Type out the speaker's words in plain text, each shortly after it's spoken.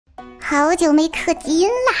好久没氪金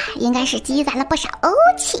啦，应该是积攒了不少欧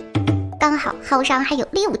气。刚好号上还有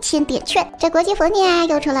6000点券。这国际服呢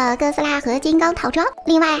又出了哥斯拉和金刚套装，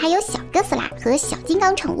另外还有小哥斯拉和小金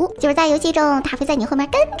刚宠物，就是在游戏中它会在你后面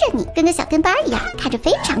跟着你，跟个小跟班一样，看着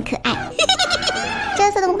非常可爱。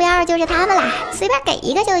这次的目标就是他们啦，随便给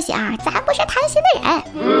一个就行，咱不是贪心的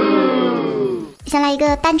人。先来一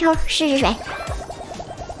个单抽试试水，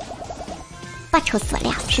不抽锁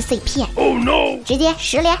料是碎片。Oh no！ 直接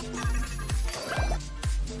10连。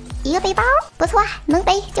一个背包不错，能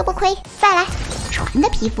背就不亏。再来，船的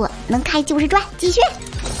皮肤能开90转，继续。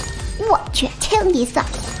我去，清一色。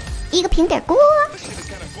一个平底锅，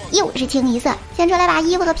又是清一色。先出来把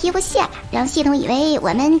衣服和皮肤卸了，让系统以为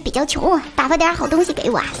我们比较穷，打发点好东西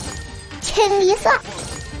给我。清一色，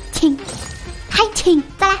清，还清。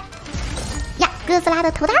再来呀，哥斯拉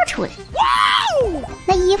的头套出来。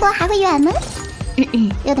那衣服还会远吗？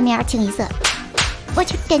有的喵清一色。我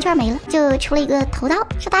去，点券没了，就出了一个头套，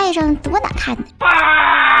这戴上多难看呢！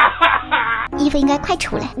衣服应该快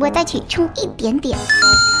出来，我再去充一点点。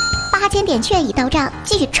8000点券已到账，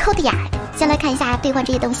继续抽点儿。先来看一下兑换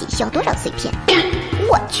这些东西需要多少碎片。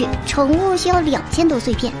我去，宠物需要2000多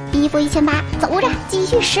碎片，衣服1800，走着继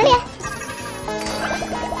续10连。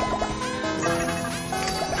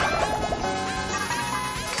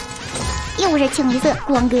又是清一色，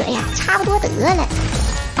光哥呀，差不多得了。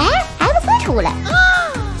哎，F4出了，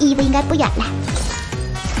衣服应该不远了。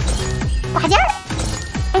挂件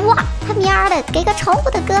儿，哇，他喵的，给个宠物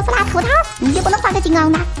的哥斯拉头套，你就不能换个金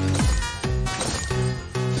刚的？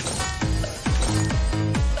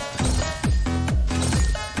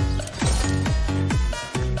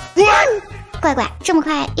乖乖，这么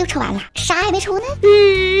快又抽完了，啥还没抽呢？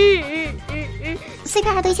碎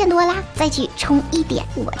片都1000多了，再去充一点，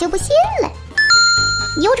我就不信了。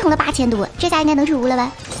又充了8000多，这下应该能出了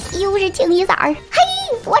吧？又是清一色儿，嘿，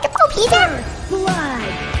我这暴脾气。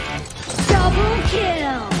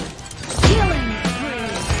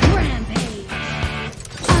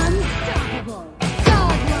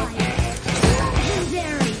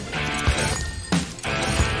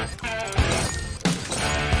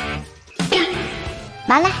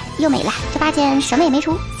完了，又没了，这8000什么也没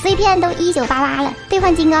出，碎片都1988了。兑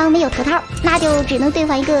换金刚没有头套，那就只能兑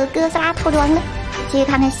换一个哥斯拉套装了。继续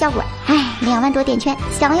看看效果，哎，2万多点券，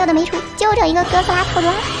想要的没出，就整一个哥斯拉套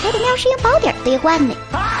装。我的喵是用包底兑换的。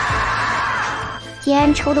既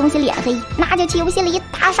然抽东西脸黑，那就去游戏里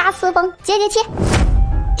大杀四方，接。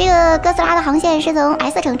这个哥斯拉的航线是从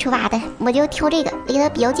S 城出发的，我就挑这个离得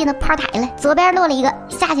比较近的炮台了。左边落了一个，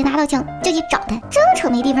下去拿到枪就去找他，正扯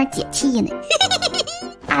没地方解气呢。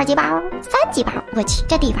2级包、3级包，我去，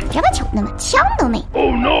这地方这么穷的吗？枪都没。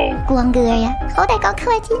Oh no！ 光哥呀，好歹刚氪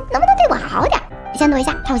完金，能不能对我好点？先躲一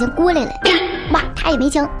下，他好像过来了。哇，他也没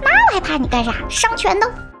枪，那我还怕你干啥？上拳头！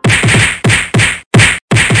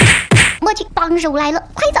我去，帮手来了，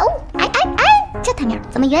快走！哎，这他喵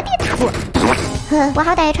怎么原地踏步？我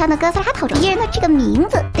好歹穿的哥斯拉套装，别人的这个名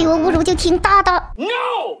字对我侮辱就挺大的。No！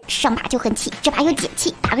 上把就很气，这把又解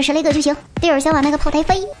气，打个10来个就行。队友想往那个炮台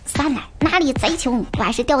飞，算了，哪里贼穷，我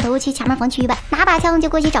还是掉头去前面防区吧。拿把枪就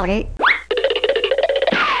过去找人。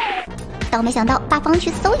倒没想到把防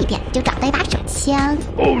区搜一遍，就找到一把手枪。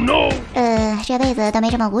Oh no！ 这辈子都没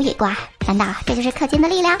这么无语过，难道这就是氪金的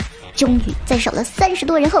力量？终于在守了30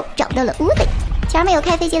多人后找到了乌贼。前面有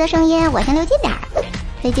开飞机的声音，我先溜近点。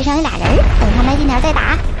飞机上有俩人，等他们近点再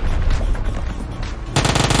打。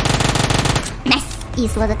nice， 一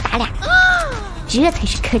梭子打俩，这才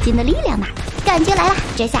是氪金的力量嘛！感觉来了，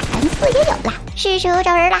这下 M4 也有了，是时候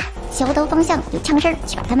找人了。小岛方向有枪声，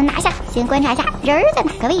去把他们拿下。先观察一下人在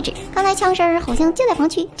哪个位置，刚才枪声好像就在防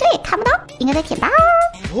区，这也看不到，应该在铁包。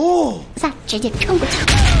算，直接冲过去。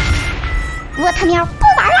我他喵不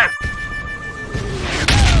玩